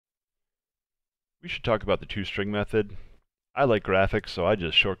We should talk about the toString method. I like graphics, so I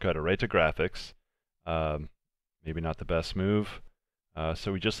just shortcut it right to graphics. Um, Maybe not the best move.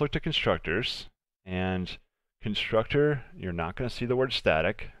 So we just looked at constructors, and constructor, you're not going to see the word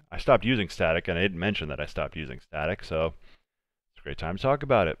static. I stopped using static, and I didn't mention that I stopped using static, so it's a great time to talk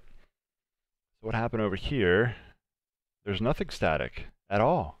about it. So what happened over here, there's nothing static at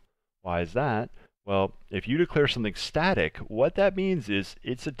all. Why is that? Well, if you declare something static, what that means is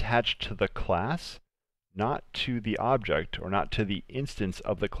it's attached to the class, not to the object, or not to the instance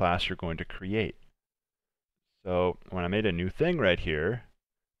of the class you're going to create. So when I made a new thing right here,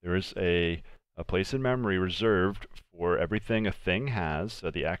 there is a place in memory reserved for everything a thing has, so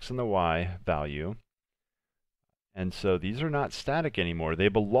the x and the y value. And so these are not static anymore. They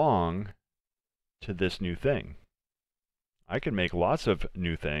belong to this new thing. I can make lots of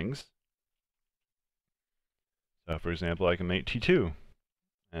new things. So for example, I can make T2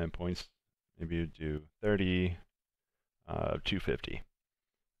 and points, maybe you do 30, 250.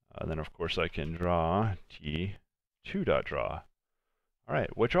 Then of course I can draw T2.draw. All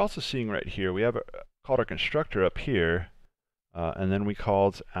right, what you're also seeing right here, we have called our constructor up here, and then we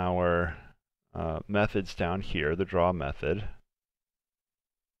called our methods down here, the draw method.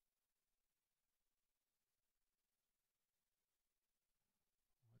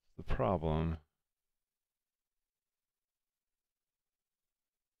 What's the problem?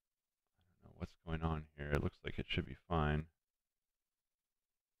 I don't know what's going on here. It looks like it should be fine.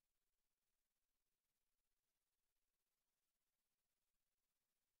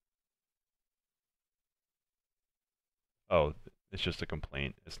 Oh, it's just a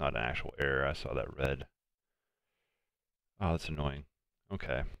complaint. It's not an actual error. I saw that red. Oh, that's annoying.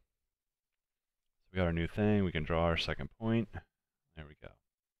 Okay. We got our new thing. We can draw our second point. There we go.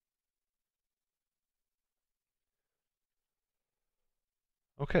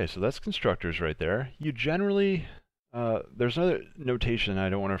 Okay, so that's constructors right there. You generally, there's another notation I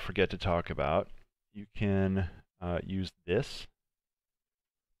don't want to forget to talk about. You can use this.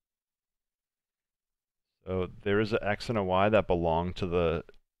 So there is an x and a y that belong to the,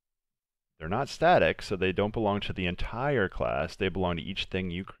 they're not static, so they don't belong to the entire class. They belong to each thing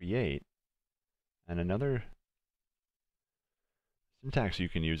you create. And another syntax you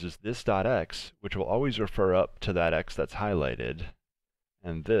can use is this dot x, which will always refer up to that x that's highlighted,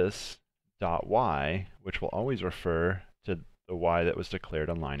 and this dot y, which will always refer to the y that was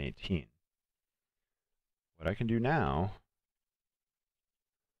declared on line 18. What I can do now,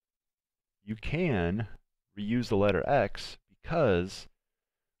 you can reuse the letter x because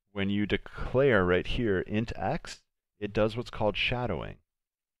when you declare right here int x, it does what's called shadowing.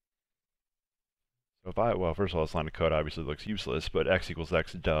 So if well, first of all, this line of code obviously looks useless, but x equals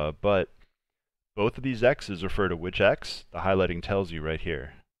x, duh. But both of these x's refer to which x? The highlighting tells you right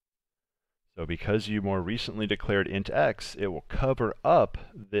here. So because you more recently declared int x, it will cover up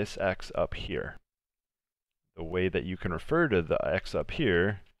this x up here. The way that you can refer to the x up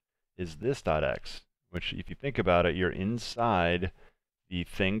here is this dot x, which if you think about it, you're inside the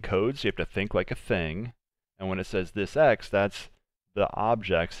thing code, so you have to think like a thing. And when it says this x, that's the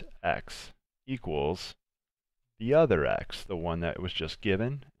object's x equals the other x, the one that was just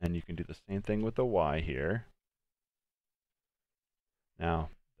given. And you can do the same thing with the y here. Now,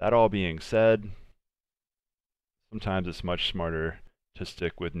 that all being said, sometimes it's much smarter to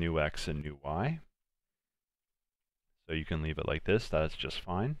stick with new x and new y. So you can leave it like this, that's just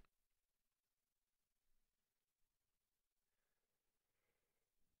fine.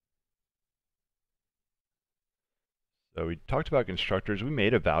 So we talked about constructors. We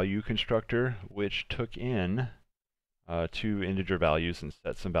made a value constructor which took in 2 integer values and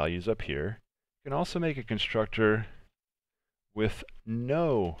set some values up here. You can also make a constructor with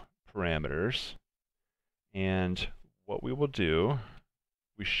no parameters. And what we will do,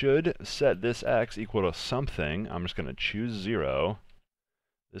 we should set this x equal to something. I'm just going to choose 0.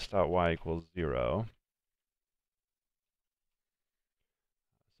 This dot y equals 0.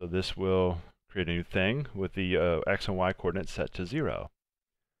 So this will create a new thing with the x and y coordinates set to 0.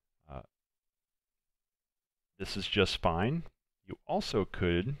 This is just fine. You also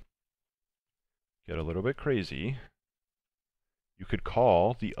could get a little bit crazy. You could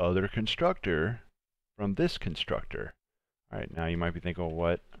call the other constructor from this constructor. All right, now you might be thinking, well,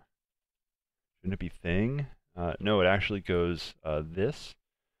 what? Shouldn't it be thing? No, it actually goes this.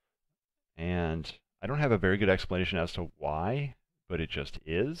 And I don't have a very good explanation as to why, but it just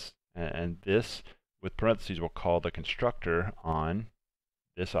is. And this, with parentheses, we'll call the constructor on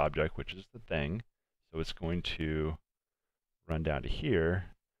this object, which is the thing. So it's going to run down to here,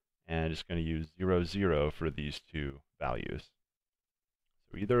 and it's going to use 0, 0 for these two values.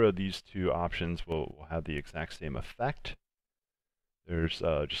 So either of these two options will have the exact same effect. There's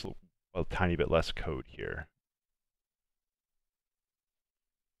just a tiny bit less code here.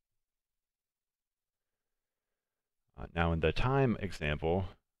 Now in the time example,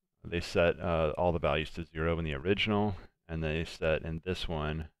 they set all the values to 0 in the original, and they set in this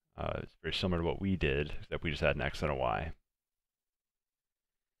one, it's very similar to what we did, except we just had an x and a y.